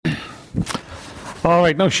All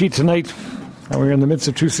right, no sheet tonight. We're in the midst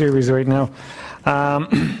of two series right now. I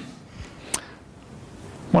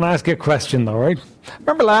want to ask you a question, though, right?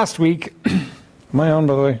 Remember last week? Am I on,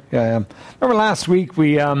 by the way? Yeah, I am. Remember last week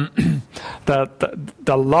we the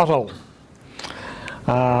lotto.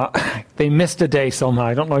 They missed a day somehow.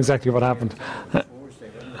 I don't know exactly what happened. Yeah,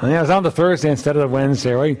 it was on the Thursday instead of the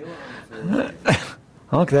Wednesday, right?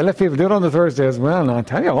 Okay, they let people do it on the Thursday as well. Now, I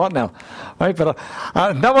tell you what now. Right, but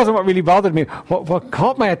that wasn't what really bothered me. What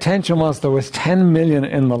caught my attention was there was 10 million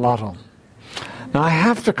in the lotto. Now, I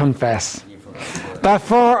have to confess that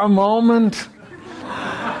for a moment,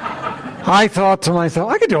 I thought to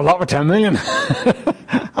myself, I could do a lot with 10 million.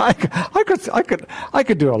 I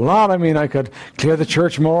could do a lot. I mean, I could clear the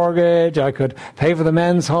church mortgage. I could pay for the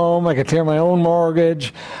men's home. I could clear my own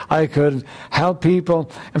mortgage. I could help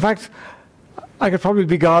people. In fact, I could probably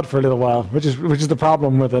be God for a little while, which is the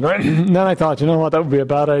problem with it. Right? And then I thought, you know what, that would be a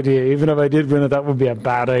bad idea. Even if I did win it, that would be a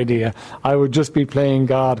bad idea. I would just be playing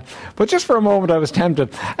God. But just for a moment, I was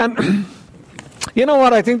tempted. And you know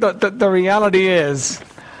what? I think that the reality is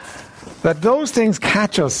that those things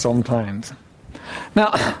catch us sometimes. Now,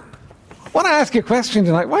 I want to ask you a question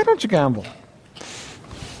tonight. Why don't you gamble?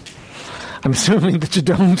 I'm assuming that you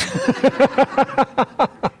don't.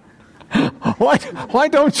 Why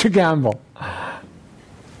don't you gamble? I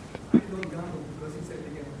don't gamble because he said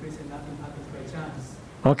again, Christian, nothing happens by chance.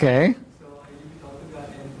 Okay. So I leave it all to God,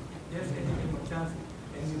 and there's anything by chance,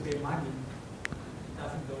 and you pay money, it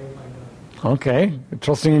doesn't glorify God. Okay.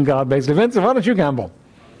 Trusting in God, basically. Vincent, why don't you gamble?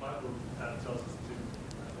 The Bible tells us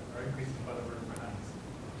to are increased by the work of our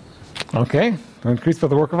hands. Okay. Increased by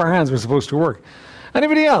the work of our hands, we're supposed to work.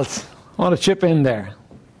 Anybody else want to chip in there?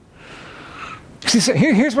 See, so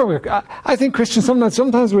here's where I think Christians,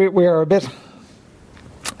 sometimes we are a bit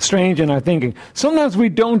strange in our thinking. Sometimes we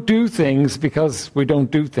don't do things because we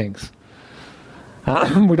don't do things.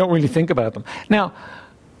 We don't really think about them. Now,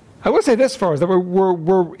 I will say this for us, that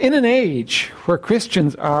we're in an age where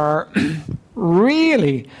Christians are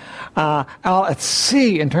really at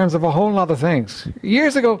sea in terms of a whole lot of things.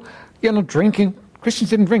 Years ago, drinking, Christians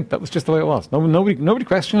didn't drink. That was just the way it was. Nobody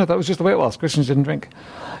questioned it. That was just the way it was. Christians didn't drink.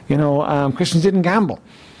 Christians didn't gamble.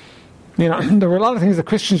 There were a lot of things that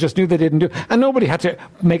Christians just knew they didn't do. And nobody had to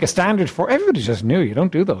make a standard for. Everybody just knew you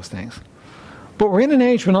don't do those things. But we're in an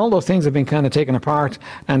age when all those things have been kind of taken apart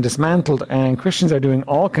and dismantled, and Christians are doing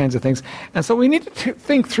all kinds of things. And so we need to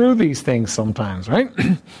think through these things sometimes, right?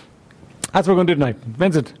 That's what we're going to do tonight.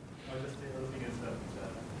 Vincent. The other thing is that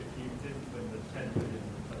if you didn't win the 10 million,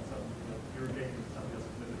 you're getting somebody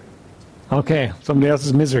else's misery. Okay, somebody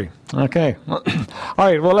else's misery. Okay. All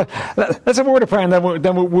right, well, let's have a word of prayer, and then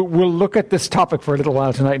we'll look at this topic for a little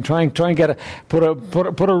while tonight and try and put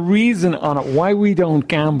a reason on it, why we don't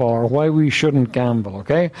gamble or why we shouldn't gamble,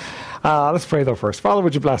 okay? Let's pray, though, first. Father,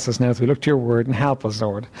 would you bless us now as we look to your word and help us,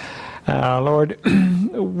 Lord. Lord,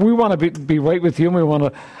 we want to be right with you, and we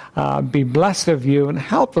want to be blessed of you, and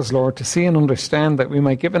help us, Lord, to see and understand that we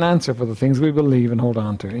might give an answer for the things we believe and hold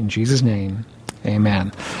on to. In Jesus' name.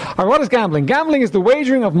 Amen. All right, what is gambling? Gambling is the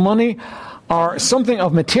wagering of money or something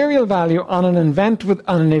of material value on an event with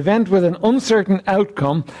an uncertain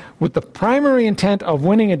outcome, with the primary intent of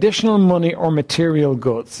winning additional money or material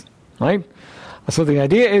goods. Right? So the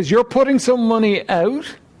idea is you're putting some money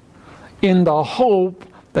out in the hope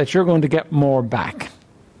that you're going to get more back.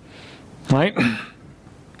 Right? Well,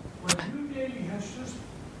 Hugh Daly has just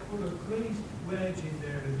put a great wedge in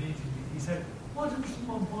there immediately. He said, what if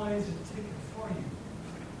someone buys a ticket for you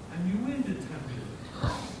and you win the 10 million?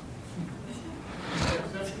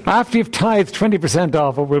 After you've tithed 20%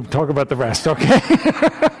 off, we'll talk about the rest, okay?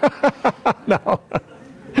 No.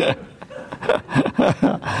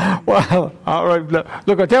 Well, all right.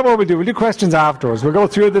 Look, I'll tell you what we'll do. We'll do questions afterwards. We'll go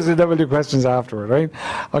through this and then we'll do questions afterward, right?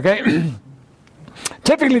 Okay?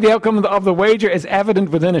 Typically, the outcome of the wager is evident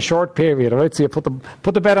within a short period, all right? So you put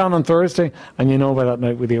the bet on Thursday, and you know by that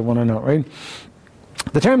night whether you won or not, right?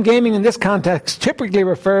 The term gaming in this context typically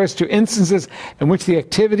refers to instances in which the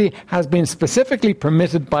activity has been specifically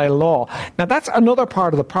permitted by law. Now, that's another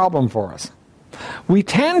part of the problem for us. We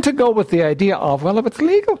tend to go with the idea of, well, if it's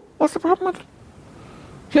legal, what's the problem with it?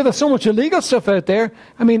 Yeah, there's so much illegal stuff out there.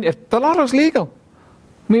 I mean, if the lotto's legal,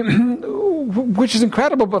 I mean, which is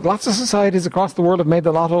incredible, but lots of societies across the world have made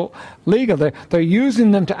the lotto legal. They're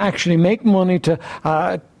using them to actually make money to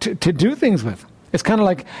do things with. It's kind of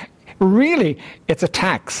like, really, it's a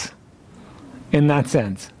tax in that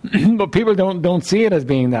sense. But people don't see it as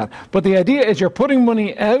being that. But the idea is you're putting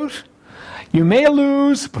money out. You may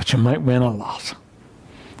lose, but you might win a lot.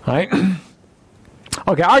 Right?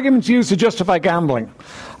 Okay, arguments used to justify gambling.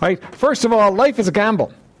 Right? First of all, life is a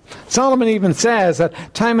gamble. Solomon even says that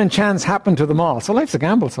time and chance happen to them all. So life's a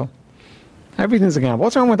gamble, so. Everything's a gamble.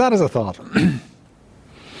 What's wrong with that as a thought?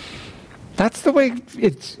 That's the way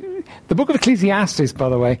it's... The book of Ecclesiastes, by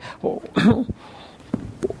the way,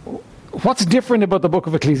 what's different about the book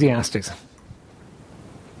of Ecclesiastes?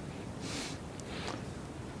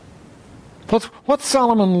 What's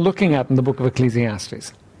Solomon looking at in the book of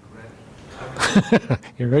Ecclesiastes?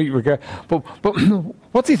 You're right, regret. But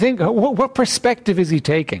what's he thinking? What perspective is he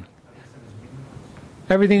taking?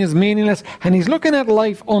 Everything is meaningless, and he's looking at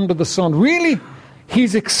life under the sun. Really,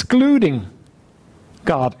 he's excluding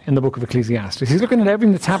God in the book of Ecclesiastes. He's looking at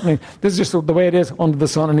everything that's happening. This is just the way it is under the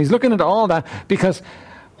sun, and he's looking at all that because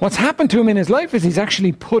what's happened to him in his life is he's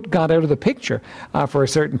actually put God out of the picture for a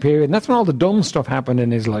certain period, and that's when all the dumb stuff happened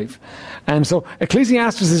in his life. And so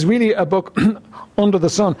Ecclesiastes is really a book under the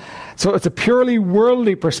sun. So it's a purely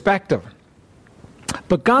worldly perspective.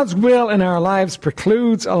 But God's will in our lives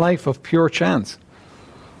precludes a life of pure chance.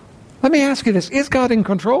 Let me ask you this. Is God in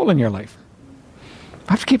control in your life?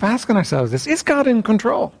 I have to keep asking ourselves this. Is God in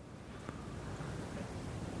control?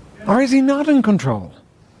 Or is he not in control?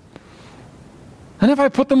 And if I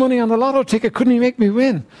put the money on the lotto ticket, couldn't he make me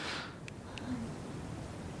win?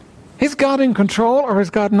 Is God in control or is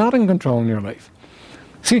God not in control in your life?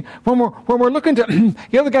 See, when we're looking to...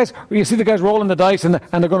 you see the guys rolling the dice and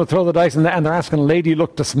they're going to throw the dice and they're asking Lady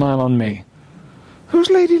Luck to smile on me. Who's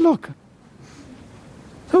Lady Luck?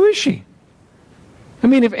 Who is she? I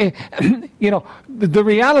mean, if the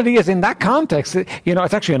reality is in that context,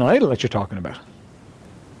 it's actually an idol that you're talking about.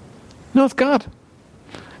 No, it's God.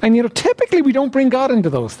 And, typically we don't bring God into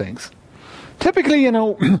those things. Typically,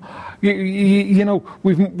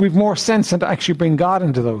 we've more sense than to actually bring God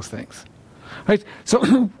into those things. Right?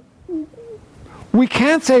 So we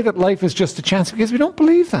can't say that life is just a chance because we don't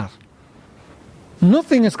believe that.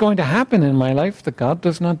 Nothing is going to happen in my life that God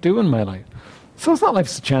does not do in my life. So it's not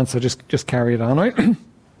life's a chance, so just carry it on, right?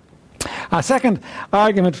 A second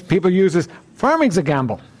argument people use is farming's a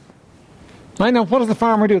gamble. Right now, what does the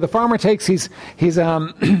farmer do? The farmer takes his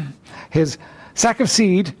sack of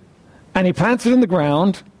seed and he plants it in the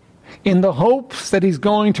ground in the hopes that he's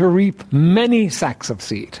going to reap many sacks of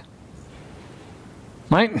seed.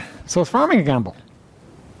 Right? So is farming a gamble?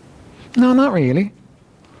 No, not really.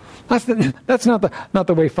 That's not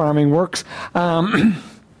the way farming works.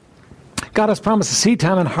 God has promised a seed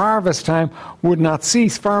time and harvest time would not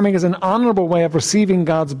cease. Farming is an honourable way of receiving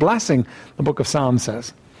God's blessing, the book of Psalms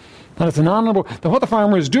says. And it's an honourable... What the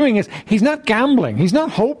farmer is doing is, he's not gambling. He's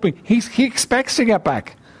not hoping. He expects to get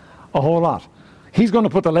back a whole lot. He's going to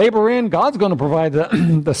put the labour in. God's going to provide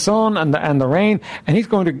the sun and the rain. And he's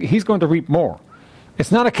going to reap more.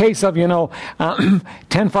 It's not a case of,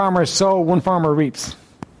 10 farmers sow, 1 farmer reaps.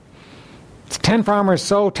 It's 10 farmers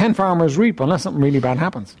sow, 10 farmers reap, unless something really bad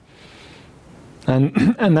happens.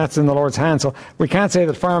 And that's in the Lord's hand. So we can't say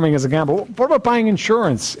that farming is a gamble. What about buying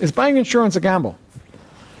insurance? Is buying insurance a gamble?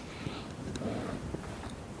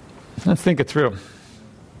 Let's think it through.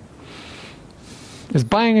 Is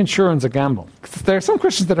buying insurance a gamble? 'Cause there are some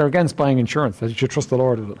Christians that are against buying insurance, that you should trust the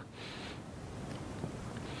Lord with it.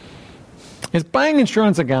 Is buying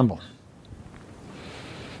insurance a gamble?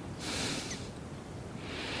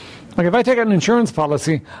 Like if I take out an insurance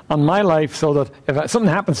policy on my life so that if something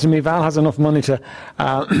happens to me, Val has enough money to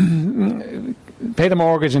pay the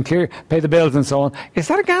mortgage and pay the bills and so on, is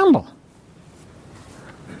that a gamble?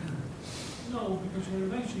 No, because you're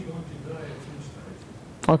eventually going to die at some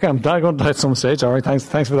stage. Okay, I'm going to die at some stage. All right,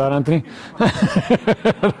 thanks for that, Anthony.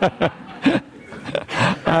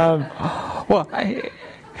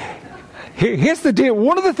 Here's the deal.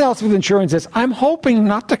 One of the thoughts with insurance is I'm hoping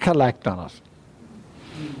not to collect on it.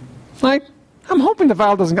 Like, I'm hoping the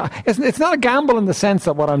Val doesn't... It's not a gamble in the sense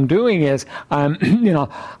that what I'm doing is, I'm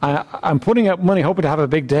putting out money hoping to have a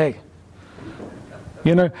big day.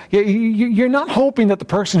 You're not hoping that the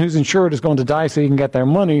person who's insured is going to die so you can get their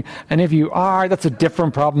money. And if you are, that's a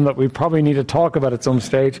different problem that we probably need to talk about at some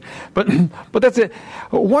stage. But that's it.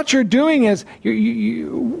 What you're doing is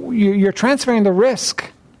you're transferring the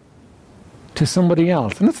risk to somebody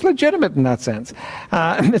else. And it's legitimate in that sense.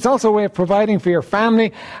 It's also a way of providing for your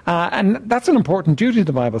family. And that's an important duty,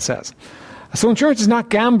 the Bible says. So insurance is not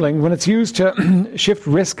gambling when it's used to shift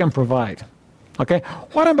risk and provide. Okay?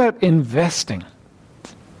 What about investing?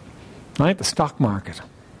 Right? The stock market.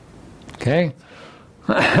 Okay?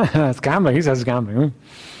 It's gambling. He says it's gambling.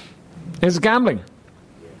 Is it gambling?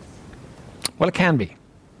 Well, it can be.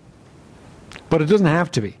 But it doesn't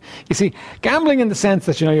have to be. You see, gambling in the sense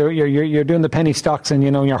that you're doing the penny stocks and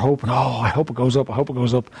you're hoping, I hope it goes up, I hope it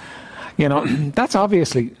goes up. That's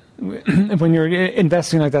obviously when you're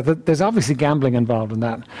investing like that, there's obviously gambling involved in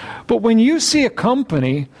that. But when you see a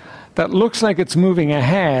company that looks like it's moving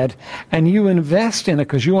ahead and you invest in it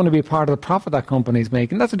because you want to be part of the profit that company's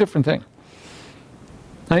making, that's a different thing.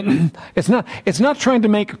 Right? It's not trying to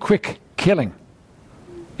make a quick killing.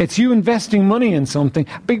 It's you investing money in something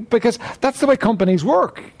because that's the way companies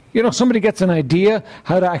work. You know, somebody gets an idea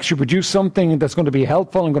how to actually produce something that's going to be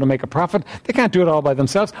helpful and going to make a profit. They can't do it all by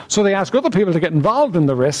themselves, so they ask other people to get involved in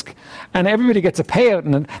the risk, and everybody gets a payout.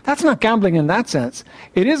 And that's not gambling in that sense.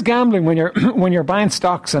 It is gambling when you're when you're buying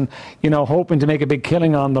stocks and, you know, hoping to make a big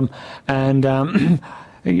killing on them, and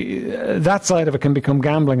that side of it can become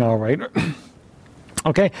gambling, all right.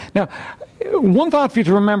 Okay. Now, one thought for you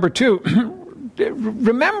to remember too.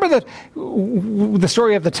 Remember that the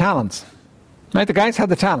story of the talents. Right, the guys had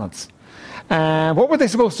the talents. What were they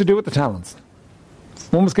supposed to do with the talents?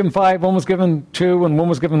 One was given 5, one was given 2, and one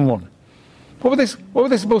was given 1. What were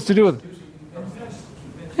they supposed to do with it?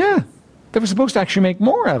 Yeah, they were supposed to actually make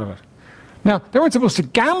more out of it. Now, they weren't supposed to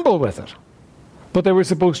gamble with it, but they were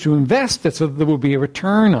supposed to invest it so that there would be a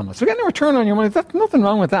return on it. So getting a return on your money, there's nothing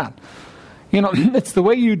wrong with that. You know, it's the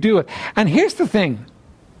way you do it. And here's the thing.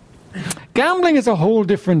 Gambling is a whole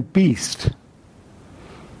different beast.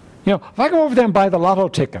 You know, if I go over there and buy the lotto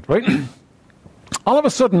ticket, right? All of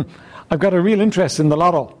a sudden, I've got a real interest in the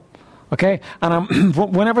lotto, okay? And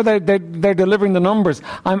whenever they're delivering the numbers,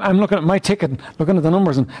 I'm looking at my ticket, looking at the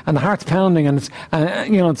numbers, and the heart's pounding, and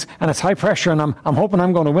it's high pressure, and I'm hoping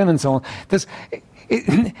I'm going to win, and so on.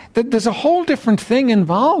 There's a whole different thing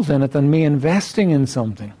involved in it than me investing in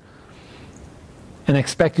something and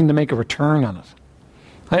expecting to make a return on it.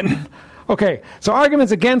 Right? Okay, so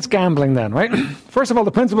arguments against gambling then, right? First of all,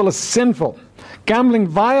 the principle is sinful. Gambling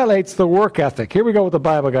violates the work ethic. Here we go with the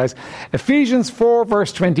Bible, guys. Ephesians 4,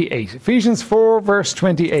 verse 28. Ephesians 4, verse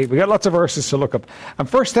 28. We got lots of verses to look up. And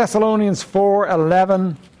 1 Thessalonians 4,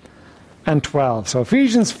 11 and 12. So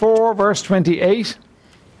Ephesians 4, verse 28.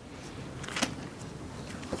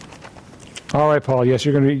 All right, Paul. Yes,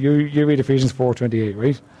 you're going to you read Ephesians 4, 28,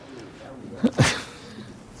 right?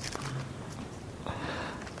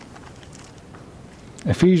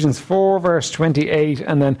 Ephesians 4, verse 28,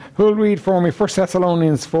 and then who'll read for me 1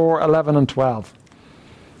 Thessalonians 4, 11 and 12?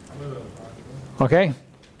 Okay?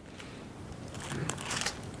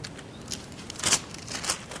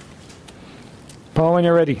 Paul, when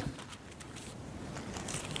you're ready.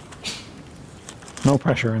 No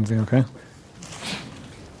pressure or anything, okay?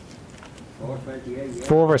 4:28, yeah.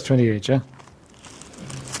 4, verse 28, yeah?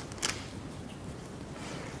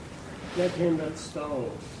 Let him that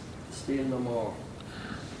stole steal no more,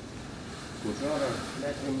 but rather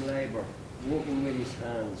let him labour, working with his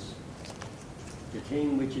hands, the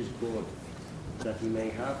thing which is good, that he may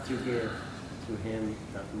have to give to him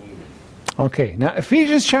that needeth. Okay, now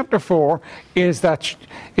Ephesians chapter 4 is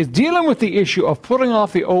dealing with the issue of putting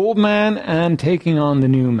off the old man and taking on the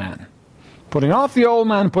new man. Putting off the old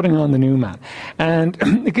man, putting on the new man. And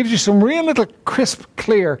it gives you some real little crisp,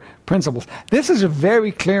 clear principles. This is a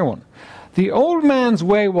very clear one. The old man's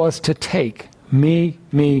way was to take. Me,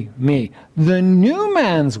 me, me. The new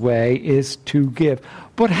man's way is to give.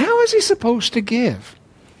 But how is he supposed to give?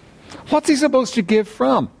 What's he supposed to give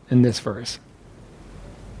from in this verse?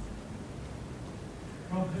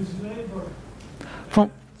 From his labor.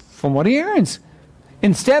 From what he earns.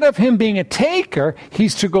 Instead of him being a taker,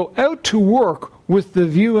 he's to go out to work with the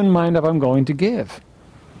view in mind of I'm going to give.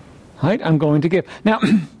 Right? I'm going to give. Now,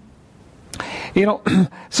 you know,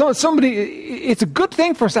 so it's a good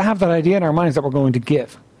thing for us to have that idea in our minds that we're going to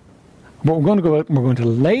give. But we're going to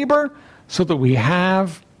labor so that we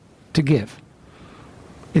have to give.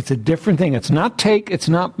 It's a different thing. It's not take, it's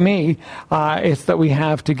not me, it's that we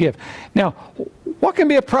have to give. Now, what can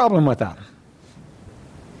be a problem with that?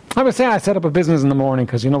 I would say I set up a business in the morning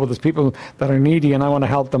because, you know, there's people that are needy and I want to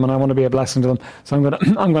help them and I want to be a blessing to them. So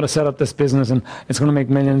I'm going to set up this business and it's going to make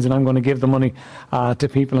millions and I'm going to give the money to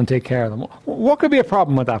people and take care of them. What could be a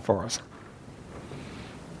problem with that for us?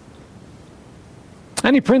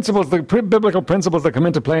 Any principles, the biblical principles that come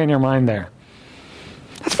into play in your mind there?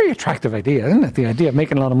 That's a very attractive idea, isn't it? The idea of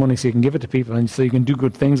making a lot of money so you can give it to people and so you can do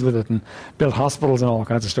good things with it and build hospitals and all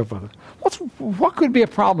kinds of stuff with it. What could be a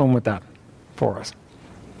problem with that for us?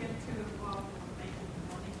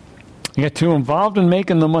 You get too involved in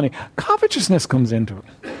making the money. Covetousness comes into it.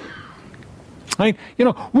 Right? You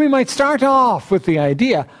know, we might start off with the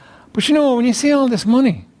idea, but you know, when you see all this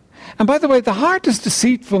money, and by the way, the heart is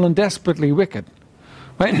deceitful and desperately wicked.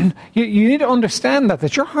 Right? You need to understand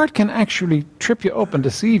that your heart can actually trip you up and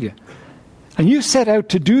deceive you. And you set out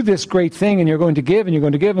to do this great thing and you're going to give and you're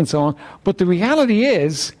going to give and so on, but the reality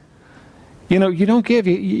is, You don't give,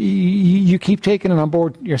 you keep taking it on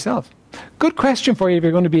board yourself. Good question for you if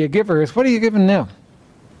you're going to be a giver is, what are you giving now?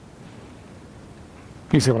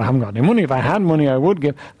 You say, well, I haven't got any money. If I had money, I would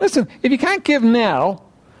give. Listen, if you can't give now,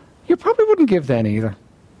 you probably wouldn't give then either.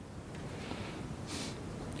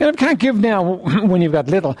 You can't give now when you've got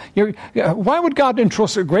little. Why would God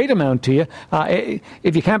entrust a great amount to you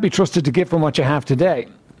if you can't be trusted to give from what you have today?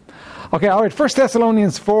 Okay, all right, 1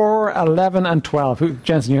 Thessalonians 4, 11 and 12.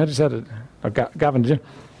 Jensen, you had said it. Or Gavin, did you?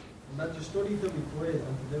 And that you study to be quiet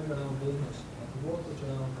and to do your own business and to work with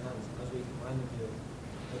your own hands as we command you,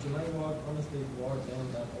 that you may walk honestly toward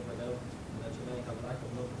them that overdo, and that you may have lack of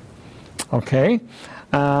nothing. Okay.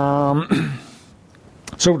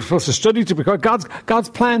 So we're supposed to study to be quiet. God's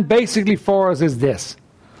plan basically for us is this,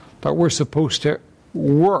 that we're supposed to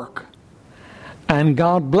work. And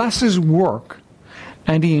God blesses work,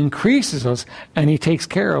 and He increases us, and He takes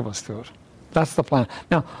care of us through it. That's the plan.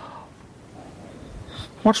 Now,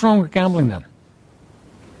 what's wrong with gambling then?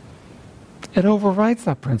 It overrides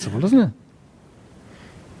that principle, doesn't it?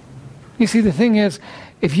 You see, the thing is,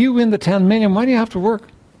 if you win the 10 million, why do you have to work?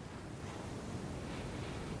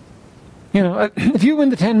 If you win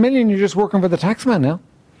the 10 million, you're just working for the taxman now.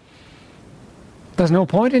 There's no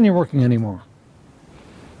point in you working anymore.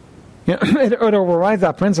 It overrides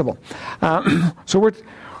that principle. So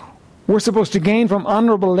we're supposed to gain from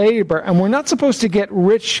honourable labour, and we're not supposed to get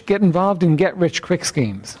involved in get-rich-quick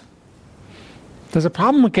schemes. There's a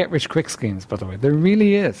problem with get-rich-quick schemes, by the way. There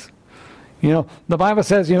really is. The Bible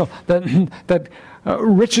says, that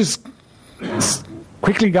riches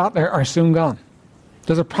quickly got there are soon gone.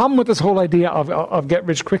 There's a problem with this whole idea of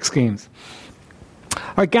get-rich-quick schemes.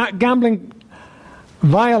 Gambling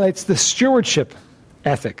violates the stewardship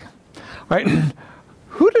ethic. Right?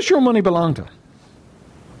 Who does your money belong to?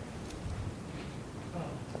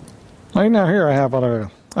 Right now here I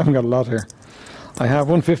haven't got a lot here. I have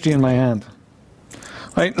 150 in my hand.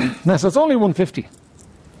 Right? Now, so it's only 150.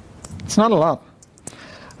 It's not a lot.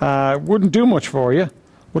 Wouldn't do much for you.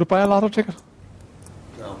 Would it buy a lotto ticket?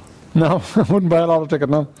 No, I wouldn't buy a lotto ticket,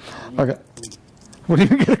 no. Okay. Wouldn't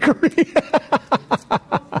even get a curry.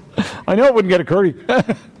 I know it wouldn't get a curry.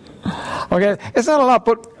 Okay, it's not a lot,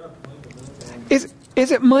 but is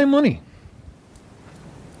it my money?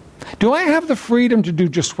 Do I have the freedom to do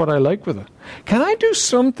just what I like with it? Can I do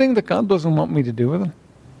something that God doesn't want me to do with it?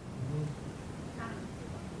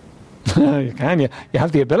 You can. You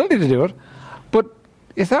have the ability to do it. But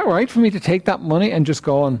is that right for me to take that money and just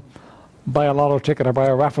go and buy a lotto ticket or buy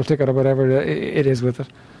a raffle ticket or whatever it is with it?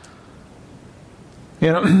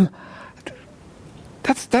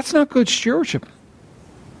 That's not good stewardship.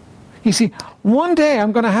 You see, one day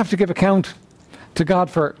I'm going to have to give account to God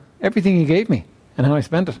for everything He gave me and how I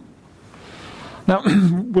spent it. Now,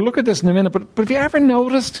 we'll look at this in a minute, but have you ever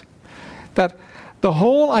noticed that the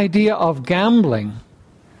whole idea of gambling,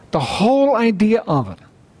 the whole idea of it,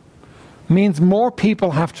 means more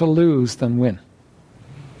people have to lose than win?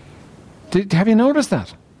 Have you noticed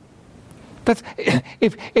that?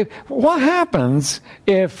 What happens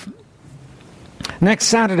if next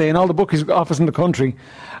Saturday in all the bookies' offices in the country,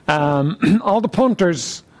 all the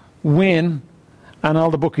punters win and all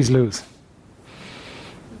the bookies lose?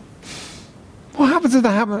 What happens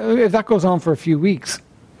if that goes on for a few weeks?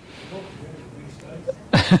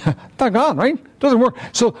 They're gone, right? Doesn't work.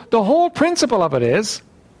 So the whole principle of it is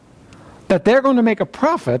that they're going to make a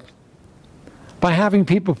profit by having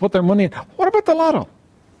people put their money in. What about the lotto?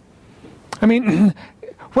 I mean,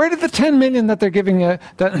 where did the 10 million that they're giving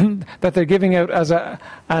out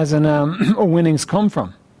as an winnings come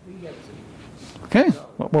from? Okay.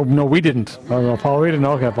 Well, no, we didn't. Oh, Paul, we didn't.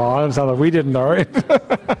 Okay, Paul, I understand that we didn't. All right.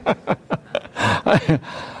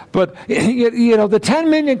 But the 10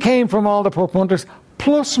 million came from all the poor punters,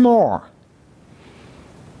 plus more.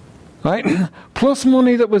 Right? Plus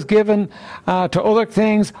money that was given to other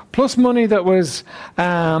things, plus money that was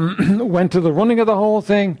went to the running of the whole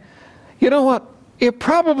thing. You know what? It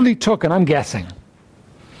probably took, and I'm guessing,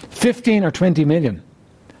 15 or 20 million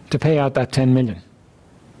to pay out that 10 million.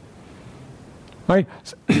 Right?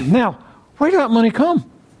 Now, where did that money come?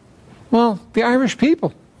 Well, the Irish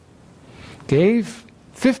people gave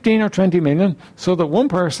 15 or 20 million so that one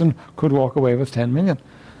person could walk away with 10 million.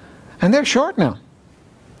 And they're short now.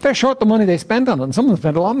 They're short the money they spent on it, and some of them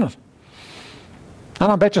spent a lot on it.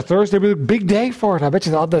 And I bet you Thursday will be a big day for it. I bet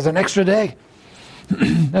you there's an extra day.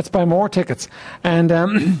 Let's buy more tickets.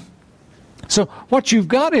 And so what you've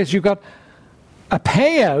got is you've got a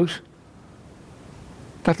payout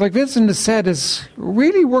that, like Vincent has said, is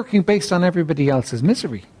really working based on everybody else's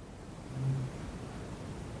misery.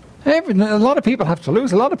 A lot of people have to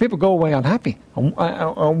lose. A lot of people go away unhappy.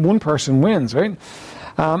 One person wins, right?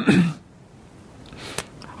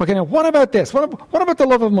 Okay, now what about this? What about the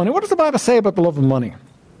love of money? What does the Bible say about the love of money?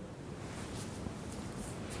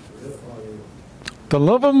 The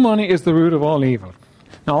love of money is the root of all evil.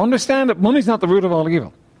 Now understand that money is not the root of all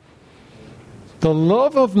evil. The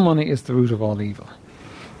love of money is the root of all evil.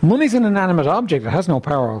 Money is an inanimate object. It has no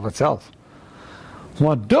power of itself.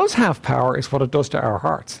 What does have power is what it does to our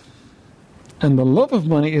hearts. And the love of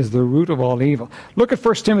money is the root of all evil. Look at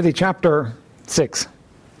 1 Timothy chapter 6.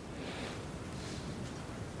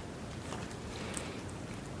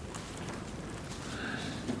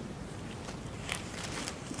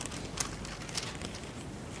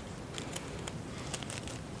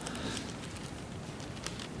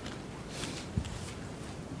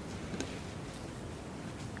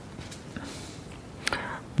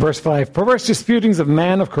 Verse 5, perverse disputings of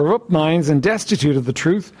men of corrupt minds and destitute of the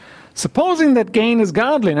truth, supposing that gain is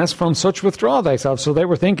godliness, from such withdraw thyself. So they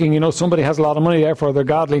were thinking, somebody has a lot of money, therefore they're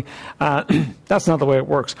godly. That's not the way it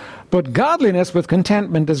works. But godliness with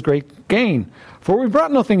contentment is great gain. For we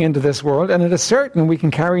brought nothing into this world, and it is certain we can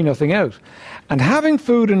carry nothing out. And having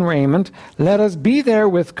food and raiment, let us be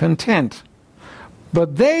therewith content.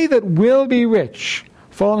 But they that will be rich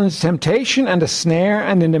fall into temptation and a snare,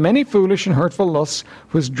 and into many foolish and hurtful lusts,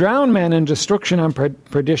 which drown men in destruction and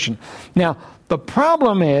perdition. Now, the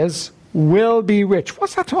problem is, will be rich.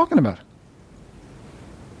 What's that talking about?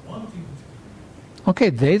 Okay,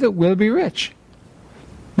 they that will be rich.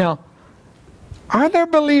 Now, are there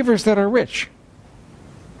believers that are rich?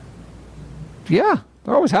 Yeah,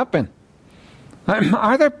 there always have been.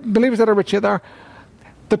 Are there believers that are rich? Yeah, there are.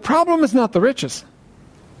 The problem is not the riches.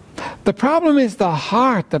 The problem is the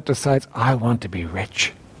heart that decides, I want to be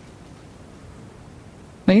rich.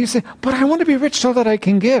 Now you say, but I want to be rich so that I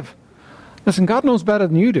can give. Listen, God knows better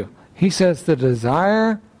than you do. He says the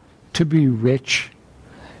desire to be rich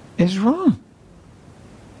is wrong.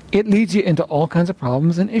 It leads you into all kinds of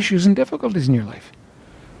problems and issues and difficulties in your life.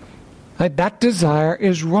 That desire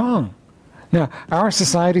is wrong. Now, our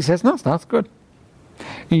society says, no, it's not good.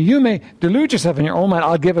 You may delude yourself in your own mind,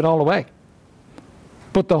 I'll give it all away.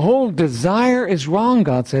 But the whole desire is wrong,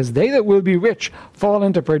 God says. They that will be rich fall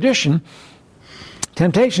into perdition,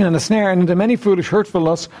 temptation and a snare, and into many foolish, hurtful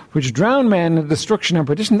lusts, which drown men in destruction and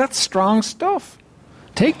perdition. That's strong stuff.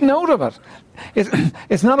 Take note of it.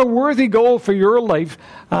 It's not a worthy goal for your life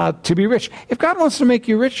to be rich. If God wants to make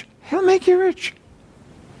you rich, He'll make you rich.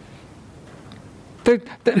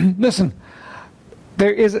 Listen,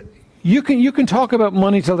 there is... You can talk about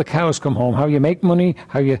money till the cows come home, how you make money,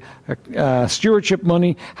 how you stewardship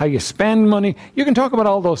money, how you spend money. You can talk about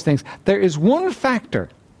all those things. There is one factor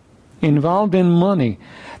involved in money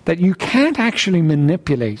that you can't actually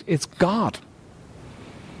manipulate. It's God.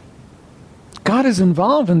 God is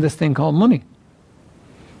involved in this thing called money.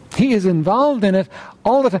 He is involved in it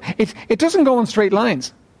all the time. It doesn't go in straight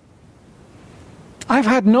lines. I've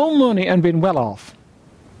had no money and been well off.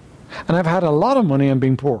 And I've had a lot of money and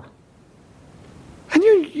been poor. And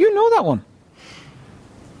you know that one.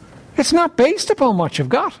 It's not based upon what you've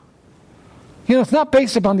got. It's not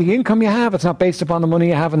based upon the income you have. It's not based upon the money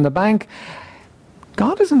you have in the bank.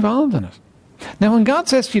 God is involved in it. Now, when God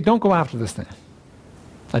says to you, don't go after this thing.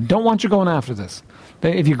 I don't want you going after this.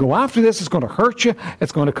 If you go after this, it's going to hurt you.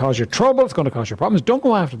 It's going to cause you trouble. It's going to cause you problems. Don't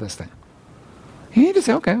go after this thing. You need to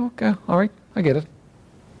say, okay, all right, I get it.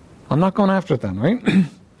 I'm not going after it then, right?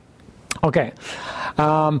 Okay.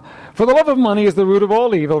 For the love of money is the root of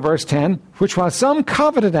all evil, verse 10, which while some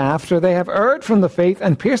coveted after, they have erred from the faith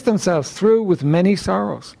and pierced themselves through with many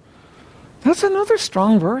sorrows. That's another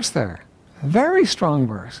strong verse there. A very strong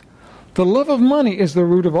verse. The love of money is the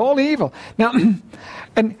root of all evil. Now,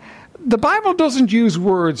 and the Bible doesn't use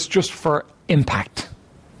words just for impact.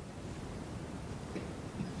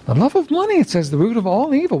 The love of money, it says, the root of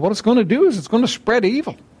all evil. What it's going to do is it's going to spread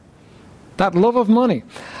evil. That love of money,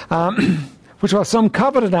 which was some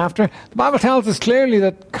coveted after, the Bible tells us clearly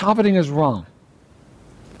that coveting is wrong.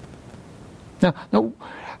 Now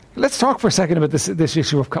let's talk for a second about this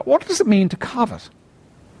issue of covet. What does it mean to covet?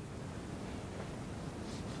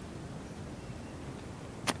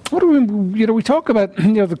 What do we talk about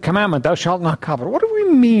the commandment, thou shalt not covet. What do we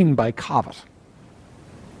mean by covet?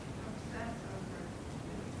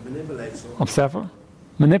 Manipulate something. Obsess?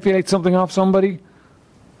 Manipulate something off somebody?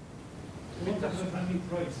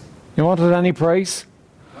 You want it at any price?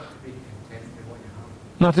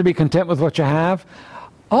 Not to be content with what you have.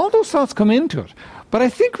 All those thoughts come into it. But I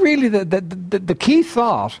think really the key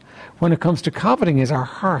thought when it comes to coveting is our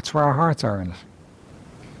hearts, where our hearts are in it.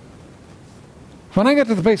 When I get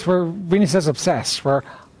to the place where Vinny says obsess, where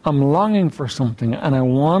I'm longing for something and I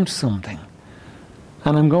want something.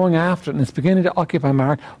 And I'm going after it and it's beginning to occupy my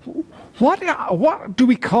heart. What do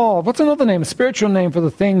we call, what's another name, a spiritual name for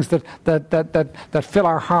the things that fill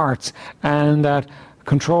our hearts and that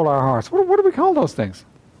control our hearts? What do we call those things?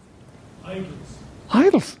 Idols.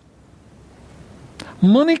 Idols.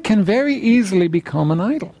 Money can very easily become an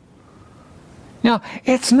idol. Now,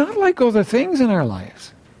 it's not like other things in our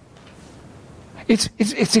lives.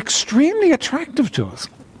 It's extremely attractive to us.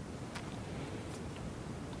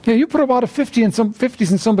 Yeah, you put a wad of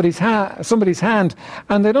 50s in somebody's hand,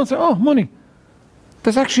 and they don't say, "Oh, money."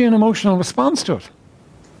 There's actually an emotional response to it.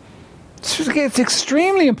 It's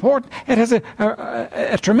extremely important. It has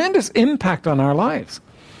a tremendous impact on our lives.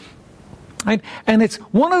 Right? And it's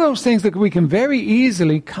one of those things that we can very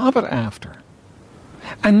easily covet after,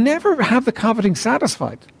 and never have the coveting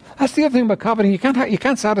satisfied. That's the other thing about coveting. You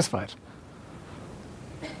can't satisfy it.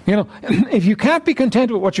 You know, if you can't be content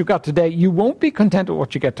with what you've got today, you won't be content with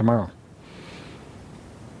what you get tomorrow.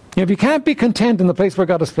 If you can't be content in the place where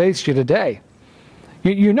God has placed you today,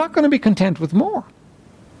 you're not going to be content with more.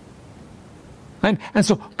 And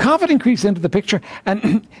so coveting creeps into the picture,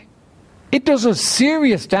 and it does us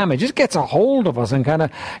serious damage. It gets a hold of us and kind of,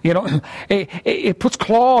 you know, it puts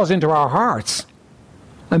claws into our hearts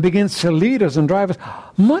and begins to lead us and drive us.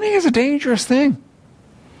 Money is a dangerous thing.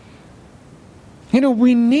 You know,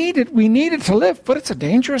 we need it to live, but it's a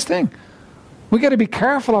dangerous thing. We've got to be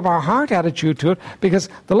careful of our heart attitude to it, because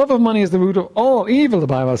the love of money is the root of all evil, the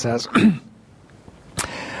Bible says.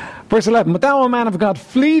 Verse 11, "But thou, O man of God,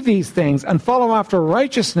 flee these things, and follow after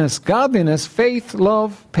righteousness, godliness, faith,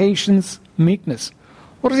 love, patience, meekness."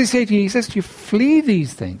 What does he say to you? He says to you, flee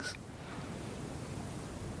these things.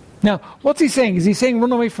 Now, what's he saying? Is he saying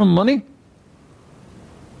run away from money?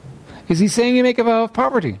 Is he saying you make a vow of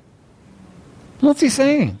poverty? What's he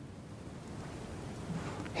saying?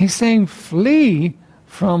 He's saying flee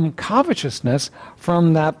from covetousness,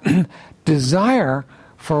 from that desire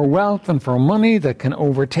for wealth and for money that can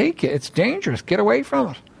overtake you. It's dangerous. Get away from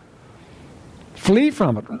it. Flee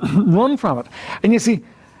from it. Run from it. And you see,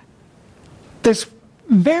 there's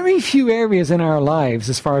very few areas in our lives,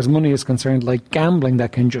 as far as money is concerned, like gambling,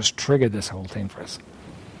 that can just trigger this whole thing for us.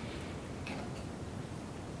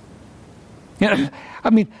 You know, I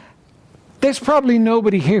mean, there's probably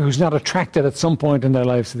nobody here who's not attracted at some point in their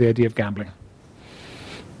lives to the idea of gambling.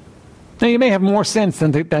 Now, you may have more sense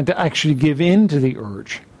than to actually give in to the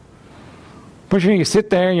urge. But you sit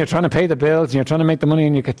there and you're trying to pay the bills and you're trying to make the money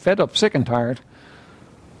and you get fed up, sick and tired.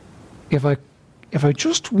 If I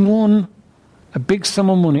just won a big sum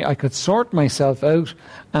of money, I could sort myself out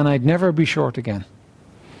and I'd never be short again.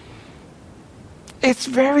 It's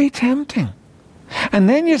very tempting. And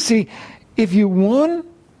then you see, if you won,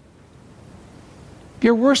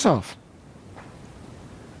 you're worse off.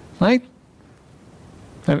 Right?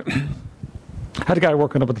 I had a guy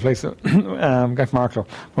working up at the place, a guy from Arklow,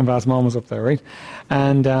 when Vaz Mom was up there, right?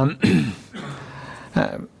 And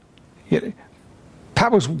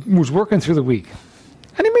Pat was working through the week.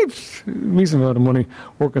 And he made a reasonable amount of money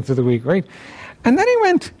working through the week, right? And then he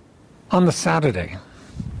went on the Saturday,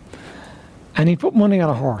 and he put money on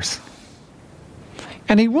a horse.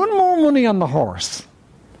 And he won more money on the horse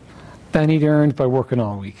than he'd earned by working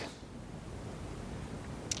all week.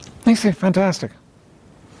 I say, fantastic.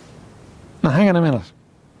 Now hang on a minute.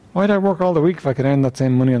 Why did I work all the week if I could earn that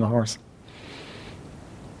same money on the horse?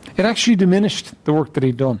 It actually diminished the work that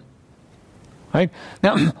he'd done. Right?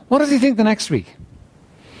 Now, what does he think the next week?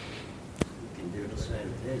 You can do the same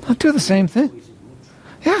thing. I'll do the same thing.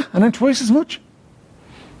 Yeah, and then twice as much.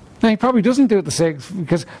 Now, he probably doesn't do it the same,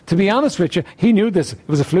 because, to be honest with you, he knew this. It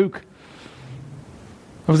was a fluke.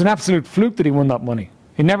 It was an absolute fluke that he won that money.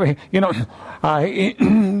 He never,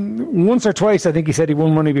 once or twice I think he said he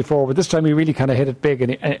won money before, but this time he really kind of hit it big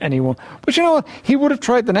and he won. But you know what? He would have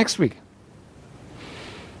tried the next week.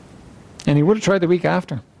 And he would have tried the week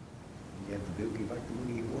after. You have to give back the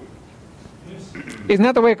money you won. Isn't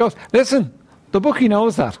that the way it goes? Listen, the bookie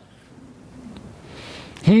knows that.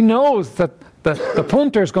 He knows that the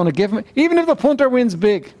punter is going to give him, even if the punter wins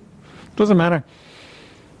big, doesn't matter.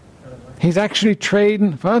 He's actually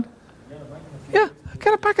trading, what? Yeah,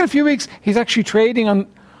 get it back in a few weeks. He's actually trading on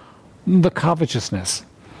the covetousness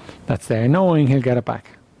that's there, knowing he'll get it back.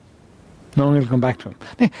 Knowing it'll come back to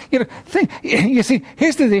him. You see,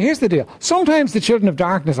 here's the deal. Sometimes the children of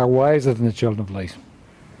darkness are wiser than the children of light.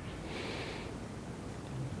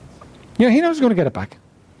 He knows he's going to get it back.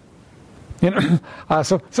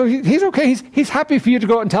 So he's okay. He's happy for you to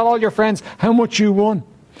go out and tell all your friends how much you won.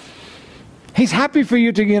 He's happy for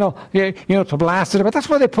you to, to blast it about. That's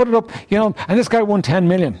why they put it up, and this guy won 10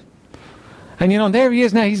 million. And, there he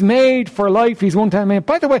is now. He's made for life. He's one-time made.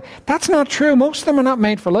 By the way, that's not true. Most of them are not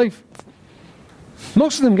made for life.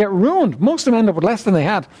 Most of them get ruined. Most of them end up with less than they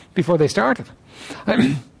had before they started.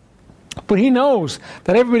 But he knows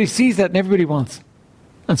that everybody sees that and everybody wants.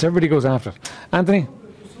 And so everybody goes after it. Anthony?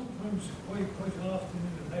 There's sometimes quite often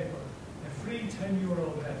in the paper, a free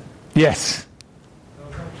 €10 bet. Yes. So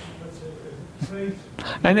that's a great.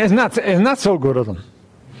 And isn't that so good of them?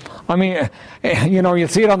 I mean, you'll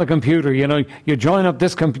see it on the computer. You join up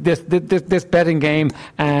this betting game,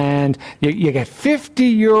 and you get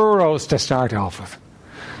 €50 to start off with.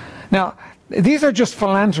 Now, these are just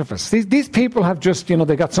philanthropists. These people have just,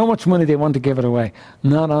 they got so much money they want to give it away.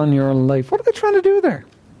 Not on your life. What are they trying to do there?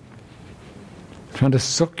 Trying to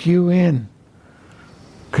suck you in.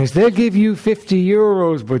 Because they'll give you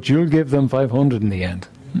 €50, but you'll give them 500 in the end.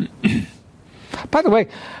 By the way,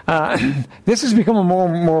 this is becoming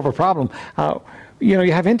more of a problem. You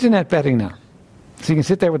have internet betting now. So you can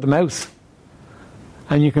sit there with the mouse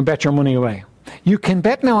and you can bet your money away. You can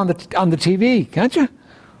bet now on the TV, can't you?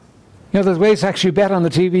 There's ways to actually bet on the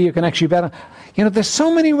TV. You can actually bet on... there's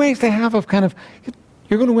so many ways they have of kind of...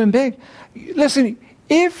 You're going to win big. Listen,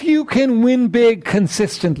 if you can win big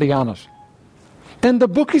consistently on it, then the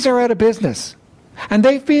bookies are out of business. And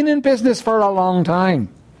they've been in business for a long time.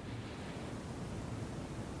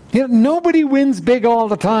 Nobody wins big all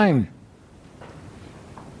the time.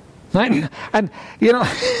 Right? And,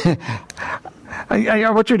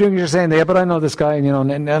 what you're doing is you're saying, yeah, but I know this guy,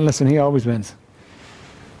 and listen, he always wins.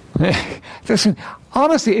 Listen,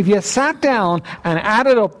 honestly, if you sat down and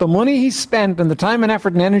added up the money he's spent and the time and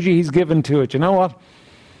effort and energy he's given to it, you know what?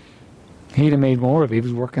 He'd have made more if he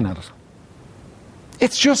was working at it.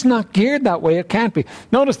 It's just not geared that way. It can't be.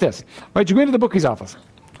 Notice this. Right, you go into the bookie's office.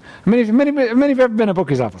 Many of you have ever been in a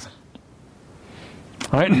bookie's office.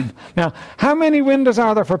 All right? Now, how many windows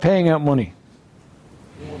are there for paying out money?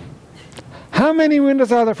 How many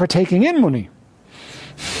windows are there for taking in money?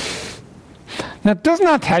 Now, doesn't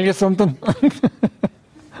that tell you something?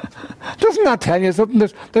 Doesn't that tell you something?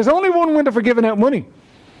 There's only one window for giving out money.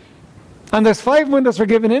 And there's 5 windows for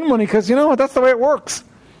giving in money because, that's the way it works.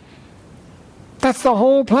 That's the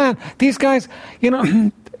whole plan. These guys, they're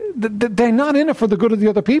not in it for the good of the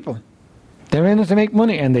other people. They're in it to make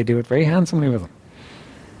money, and they do it very handsomely with them.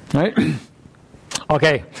 Right?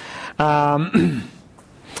 Okay.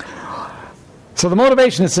 So the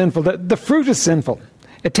motivation is sinful. The fruit is sinful.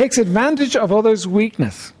 It takes advantage of others'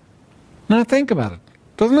 weakness. Now think about it,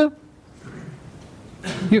 doesn't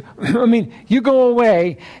it? You go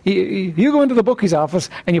away, you go into the bookie's office,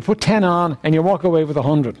 and you put 10 on, and you walk away with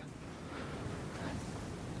 100.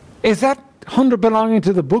 Is that 100 belonging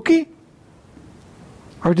to the bookie?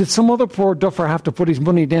 Or did some other poor duffer have to put his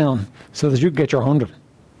money down so that you get your 100?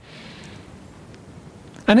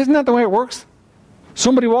 And isn't that the way it works?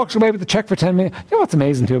 Somebody walks away with a check for 10 million. You know what's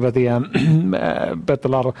amazing too about the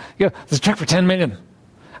lotto? There's a check for 10 million.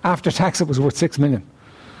 After tax, it was worth 6 million.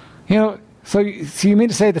 So you mean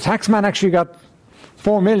to say the tax man actually got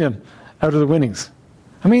 4 million out of the winnings?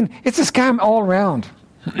 It's a scam all around.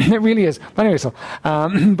 It really is. But anyway,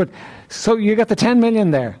 so you got the 10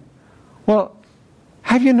 million there. Well,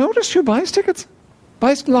 have you noticed who buys tickets?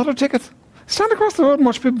 Buys lotto tickets? Stand across the road and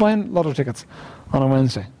watch people buying lotto tickets on a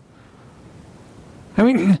Wednesday.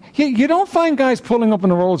 You don't find guys pulling up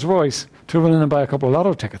in a Rolls Royce to run in and buy a couple of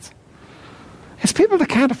lotto tickets. It's people that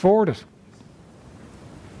can't afford it.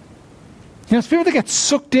 It's people that get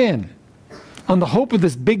sucked in on the hope of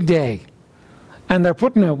this big day. And they're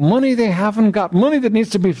putting out money they haven't got. Money that needs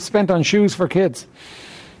to be spent on shoes for kids.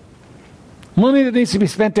 Money that needs to be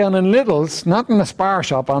spent down in Lidl's, not in a spar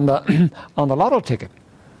shop on the lotto ticket.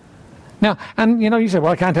 Now, and you say,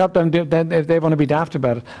 well, I can't help them if they want to be daft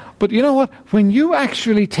about it. But you know what? When you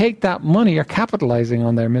actually take that money, you're capitalizing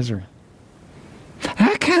on their misery.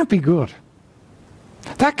 That can't be good.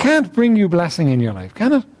 That can't bring you blessing in your life,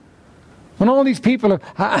 can it? When all these people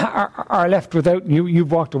are left without,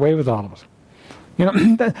 you've walked away with all of it.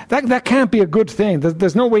 That can't be a good thing.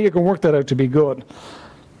 There's no way you can work that out to be good.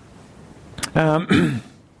 It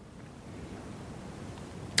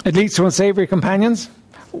leads to unsavory companions.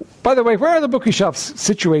 By the way, where are the bookie shops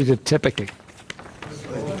situated typically?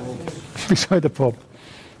 Beside the pub.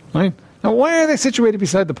 Right? Now, why are they situated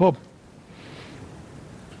beside the pub?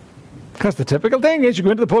 Because the typical thing is you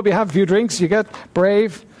go into the pub, you have a few drinks, you get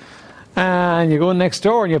brave, and you go next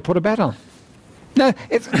door and you put a bet on. Now,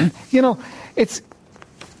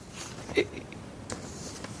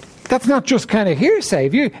 that's not just kind of hearsay.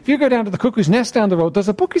 If you go down to the Cuckoo's Nest down the road, there's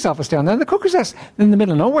a bookie's office down there. And the Cuckoo's Nest in the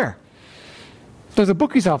middle of nowhere. There's a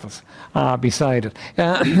bookie's office beside it.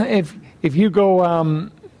 If you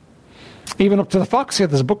go Even up to the Fox here,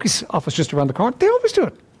 there's a bookies office just around the corner. They always do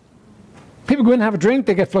it. People go in and have a drink,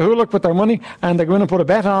 they get flahulak with their money, and they go in and put a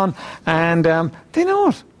bet on, and they know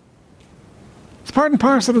it. It's part and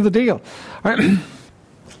parcel of the deal. All right.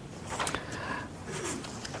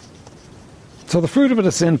 So the fruit of it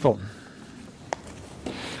is sinful.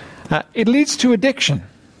 It leads to addiction.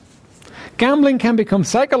 Gambling can become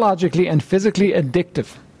psychologically and physically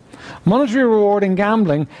addictive. Monetary reward in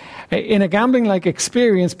a gambling-like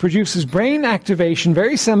experience produces brain activation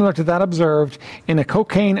very similar to that observed in a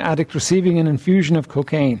cocaine addict receiving an infusion of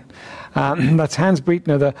cocaine. That's Hans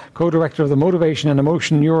Breitner, the co-director of the Motivation and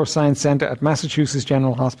Emotion Neuroscience Center at Massachusetts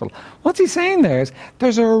General Hospital. What's he saying there is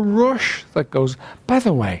there's a rush that goes, by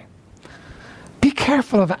the way, be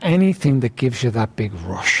careful of anything that gives you that big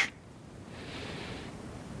rush.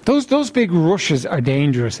 Those big rushes are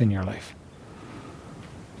dangerous in your life.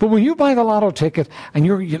 But when you buy the lotto ticket and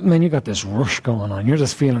you got this rush going on, you're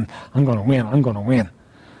just feeling, I'm going to win.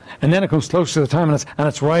 And then it comes close to the time and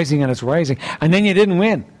it's rising, and then you didn't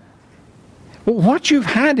win. Well, what you've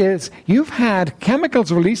had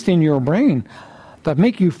chemicals released in your brain that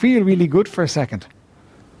make you feel really good for a second.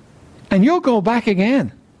 And you'll go back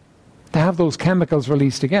again to have those chemicals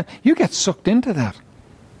released again. You get sucked into that.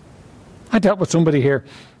 I dealt with somebody here.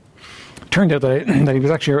 Turned out that he was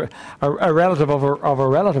actually a relative of a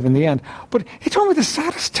relative in the end. But he told me the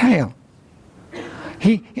saddest tale.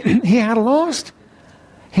 He had lost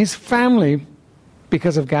his family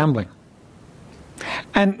because of gambling.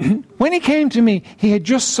 And when he came to me, he had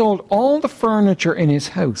just sold all the furniture in his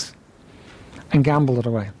house and gambled it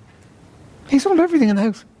away. He sold everything in the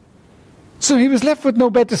house. So he was left with no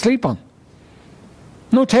bed to sleep on,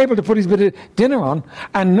 no table to put his bit of dinner on,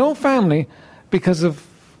 and no family because of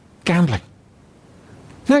gambling.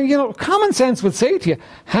 Now, common sense would say to you,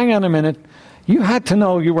 hang on a minute, you had to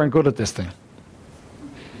know you weren't good at this thing.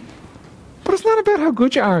 But it's not about how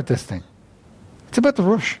good you are at this thing. It's about the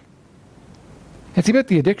rush. It's about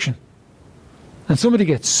the addiction. And somebody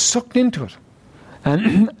gets sucked into it.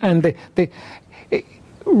 And they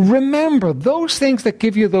remember, those things that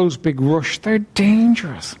give you those big rush, they're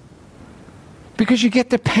dangerous. Because you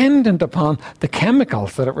get dependent upon the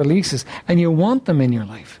chemicals that it releases, and you want them in your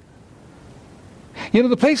life.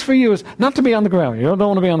 The place for you is not to be on the ground. You don't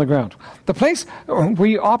want to be on the ground. The place where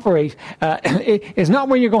you operate is not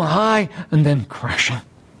where you're going high and then crashing.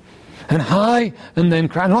 And high and then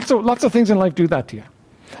crashing. Lots of things in life do that to you.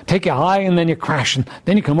 Take you high and then you crash and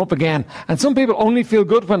then you come up again. And some people only feel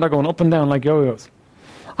good when they're going up and down like yo-yos.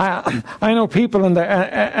 I know people and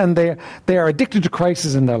they are addicted to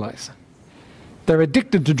crisis in their lives. They're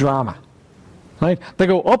addicted to drama. Right? They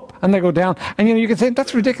go up and they go down. And you can say,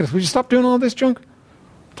 that's ridiculous. Would you stop doing all this junk?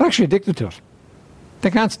 They're actually addicted to it.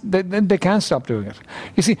 They can't stop doing it.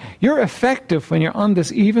 You see, you're effective when you're on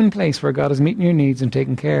this even place where God is meeting your needs and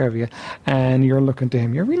taking care of you, and you're looking to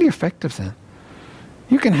Him. You're really effective then.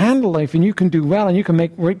 You can handle life and you can do well and you can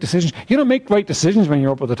make right decisions. You don't make right decisions when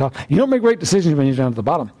you're up at the top. You don't make right decisions when you're down at the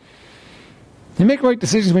bottom. You make right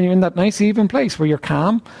decisions when you're in that nice even place where you're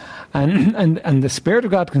calm and the Spirit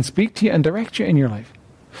of God can speak to you and direct you in your life.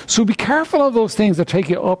 So be careful of those things that take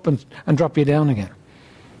you up and drop you down again.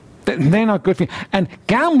 They're not good for you. And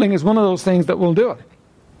gambling is one of those things that will do it.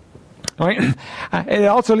 All right? It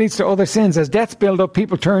also leads to other sins. As debts build up,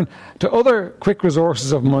 people turn to other quick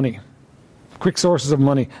sources of money.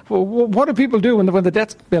 Well, what do people do when the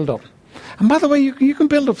debts build up? And by the way, you can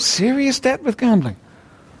build up serious debt with gambling.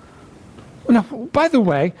 Now, by the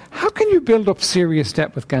way, how can you build up serious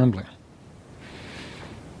debt with gambling?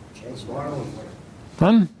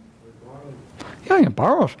 Huh? Yeah, you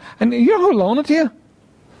borrow it. And you know who'll loan it to you?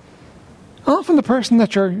 Often the person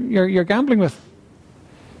that you're gambling with.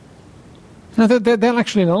 Now, they'll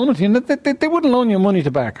actually loan it to you. They wouldn't loan you money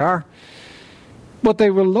to buy a car. But they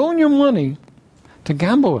will loan you money to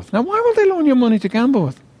gamble with. Now, why will they loan you money to gamble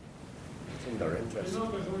with? It's in their interest.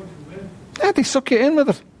 Yeah, they suck you in with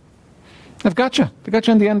it. They've got you. They got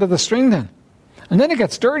you on the end of the string then. And then it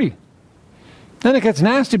gets dirty. Then it gets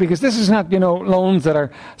nasty because this is not, loans that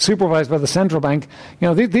are supervised by the central bank.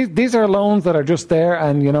 These are loans that are just there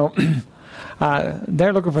and,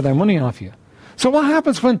 they're looking for their money off you. So what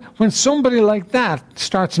happens when somebody like that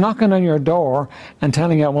starts knocking on your door and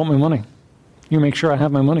telling you, I want my money? You make sure I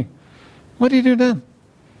have my money. What do you do then?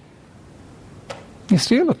 You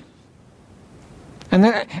steal it.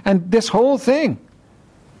 And this whole thing,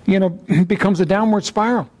 becomes a downward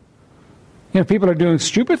spiral. People are doing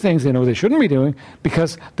stupid things they know they shouldn't be doing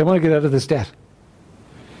because they want to get out of this debt.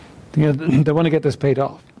 They want to get this paid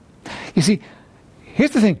off. You see,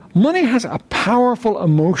 here's the thing. Money has a powerful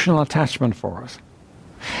emotional attachment for us.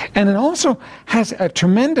 And it also has a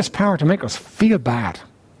tremendous power to make us feel bad.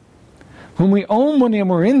 When we owe money and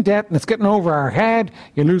we're in debt and it's getting over our head,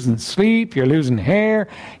 you're losing sleep, you're losing hair,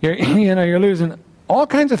 you're losing all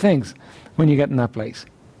kinds of things when you get in that place.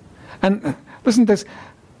 And listen to this.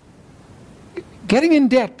 Getting in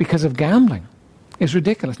debt because of gambling is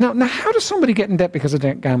ridiculous. Now, how does somebody get in debt because of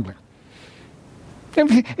gambling?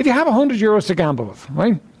 If you have €100 to gamble with,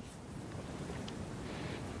 right?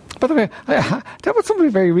 By the way, I dealt with somebody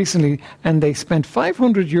very recently and they spent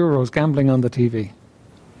 €500 gambling on the TV.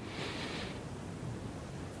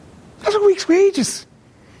 That's a week's wages.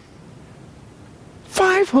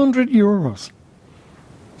 €500.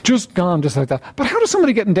 Just gone, just like that. But how does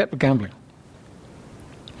somebody get in debt with gambling?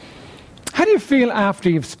 How do you feel after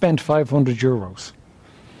you've spent €500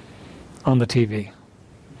 on the TV?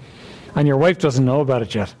 And your wife doesn't know about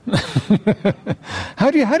it yet. How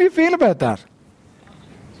do you feel about that?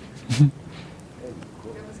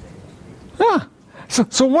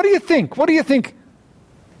 So what do you think? What do you think?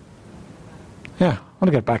 Yeah, I want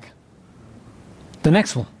to get back. The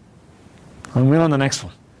next one. I'm win on the next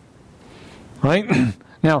one. Right?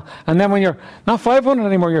 Now, and then when you're not 500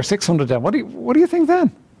 anymore, you're 600 down. What do you think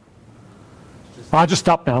then? I'll just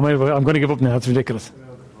stop now. I'm going to give up now. It's ridiculous.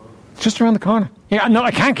 Just around the corner. Yeah, no,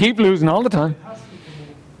 I can't keep losing all the time.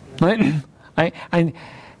 Right? And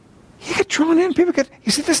you get drawn in. People get.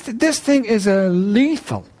 You see, this thing is a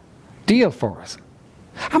lethal deal for us.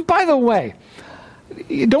 And by the way,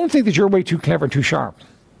 you don't think that you're way too clever, too sharp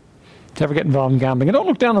to ever get involved in gambling. And don't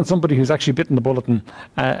look down on somebody who's actually bitten the bullet and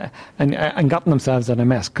gotten themselves in a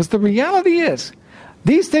mess. Because the reality is,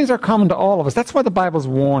 these things are common to all of us. That's why the Bible's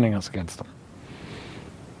warning us against them.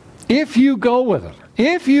 If you go with it,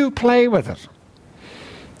 if you play with it,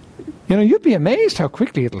 you'd be amazed how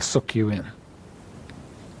quickly it'll suck you in.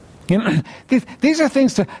 These are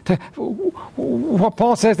things to what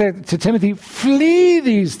Paul says there to Timothy, flee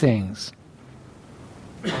these things.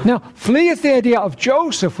 Now, flee is the idea of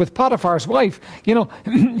Joseph with Potiphar's wife.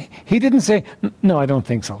 He didn't say, no, I don't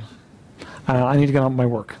think so. I need to get on with my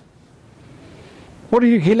work.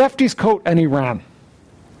 He left his coat and he ran.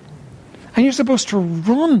 And you're supposed to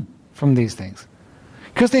run from these things.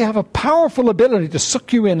 Because they have a powerful ability to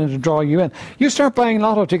suck you in and to draw you in. You start buying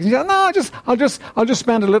lotto tickets, and you say, no, I'll just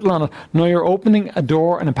spend a little on it. No, you're opening a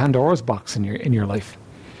door and a Pandora's box in your life.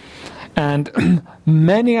 And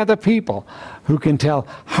many other people who can tell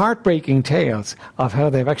heartbreaking tales of how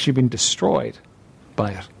they've actually been destroyed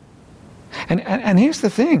by it. And here's the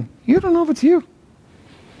thing, you don't know if it's you.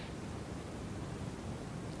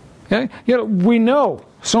 Yeah? We know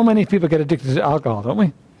so many people get addicted to alcohol, don't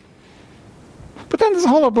we? But then there's a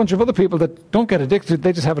whole bunch of other people that don't get addicted,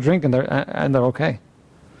 they just have a drink and they're okay.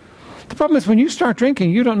 The problem is when you start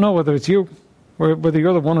drinking, you don't know whether it's you, or whether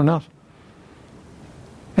you're the one or not.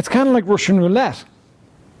 It's kind of like Russian roulette.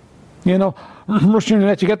 Russian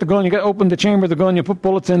roulette, you get the gun, you open the chamber of the gun, you put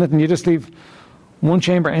bullets in it, and you just leave one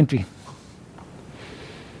chamber empty.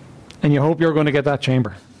 And you hope you're going to get that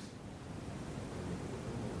chamber.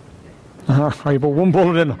 Or you put one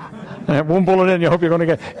bullet in. One bullet in, you hope you're going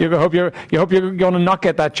to get. You hope you're going to not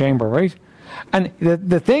get that chamber, right? And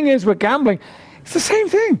the thing is with gambling, it's the same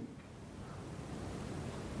thing.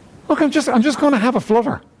 Look, I'm just going to have a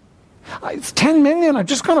flutter. It's 10 million. I'm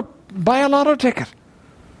just going to buy a lotto ticket.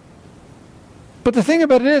 But the thing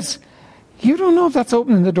about it is, you don't know if that's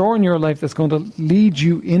opening the door in your life that's going to lead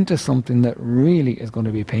you into something that really is going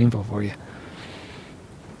to be painful for you.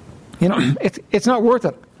 It's not worth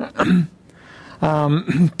it.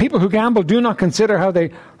 People who gamble do not consider how they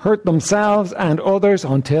hurt themselves and others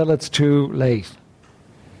until it's too late,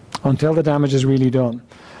 until the damage is really done.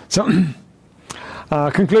 So,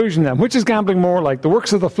 conclusion then, which is gambling more like, the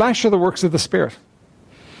works of the flesh or the works of the Spirit?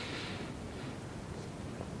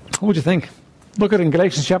 What would you think? Look at it in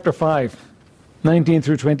Galatians chapter 5, 19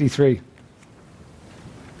 through 23.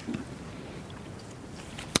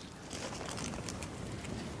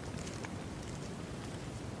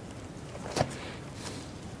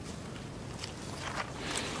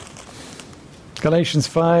 Galatians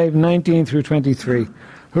 5, 19 through 23.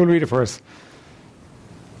 Who will read it for us?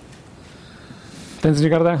 Vincent, you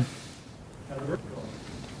got it there?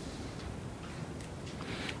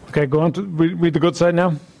 Okay, go on to read the good side now.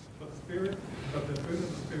 But the fruit of the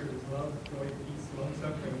Spirit is love, joy, peace,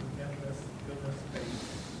 long-suffering, gentleness, goodness,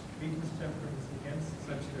 faith. Meekness, temperance, against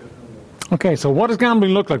such there is no law. Okay, so what does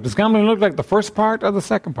gambling look like? Does gambling look like the first part or the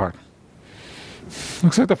second part?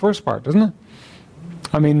 Looks like the first part, doesn't it?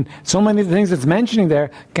 I mean, so many of the things it's mentioning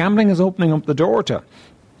there, gambling is opening up the door to.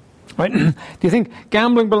 Right? Do you think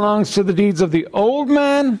gambling belongs to the deeds of the old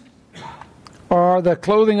man or the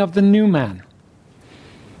clothing of the new man?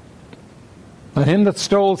 Let him that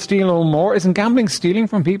stole steal no more. Isn't gambling stealing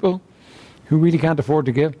from people who really can't afford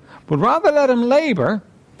to give? But rather let him labour,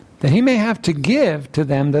 that he may have to give to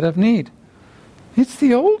them that have need. It's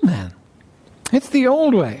the old man. It's the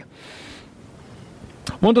old way.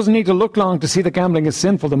 One doesn't need to look long to see that gambling is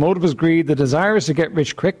sinful. The motive is greed, the desire is to get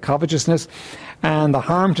rich quick, covetousness, and the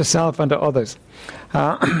harm to self and to others.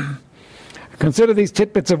 Consider these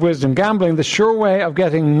tidbits of wisdom. Gambling, the sure way of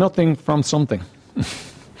getting nothing from something.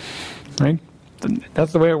 Right?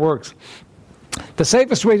 That's the way it works. The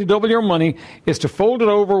safest way to double your money is to fold it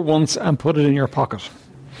over once and put it in your pocket.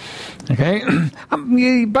 Okay?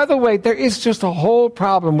 By the way, there is just a whole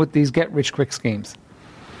problem with these get-rich-quick schemes.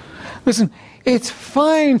 Listen, it's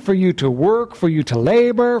fine for you to work, for you to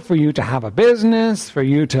labor, for you to have a business, for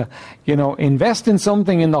you to, invest in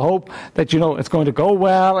something in the hope that, it's going to go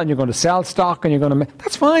well and you're going to sell stock and you're going to make...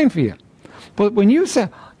 That's fine for you. But when you say,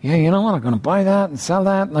 yeah, you know what, I'm going to buy that and sell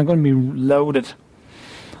that and I'm going to be loaded,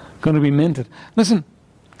 going to be minted. Listen,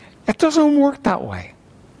 it doesn't work that way.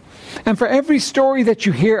 And for every story that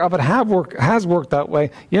you hear of it has worked that way,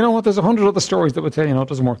 you know what, there's 100 other stories that would tell you, it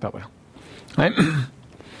doesn't work that way. Right?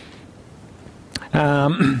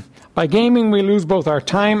 By gaming, we lose both our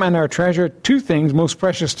time and our treasure, two things most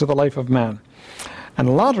precious to the life of man. And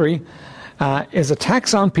the lottery is a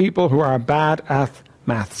tax on people who are bad at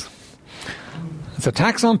maths. It's a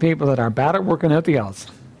tax on people that are bad at working out the odds.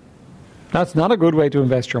 That's not a good way to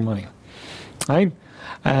invest your money. Right?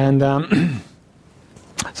 And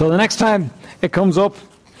so the next time it comes up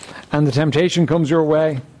and the temptation comes your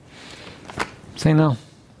way, say no.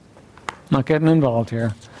 Not getting involved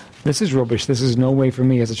here. This is rubbish. This is no way for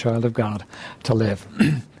me as a child of God to live.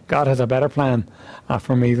 God has a better plan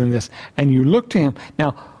for me than this. And you look to him.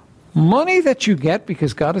 Now, money that you get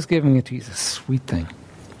because God is giving it to you is a sweet thing.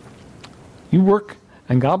 You work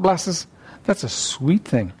and God blesses. That's a sweet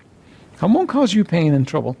thing. It won't cause you pain and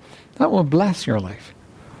trouble. That will bless your life.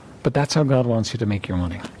 But that's how God wants you to make your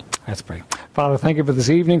money. Let's pray. Father, thank you for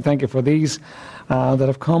this evening. Thank you for these that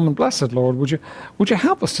have come. And blessed, Lord, would you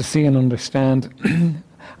help us to see and understand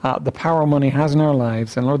the power money has in our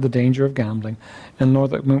lives, and Lord, the danger of gambling, and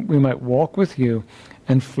Lord, that we might walk with you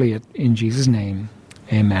and flee it in Jesus' name.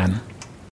 Amen.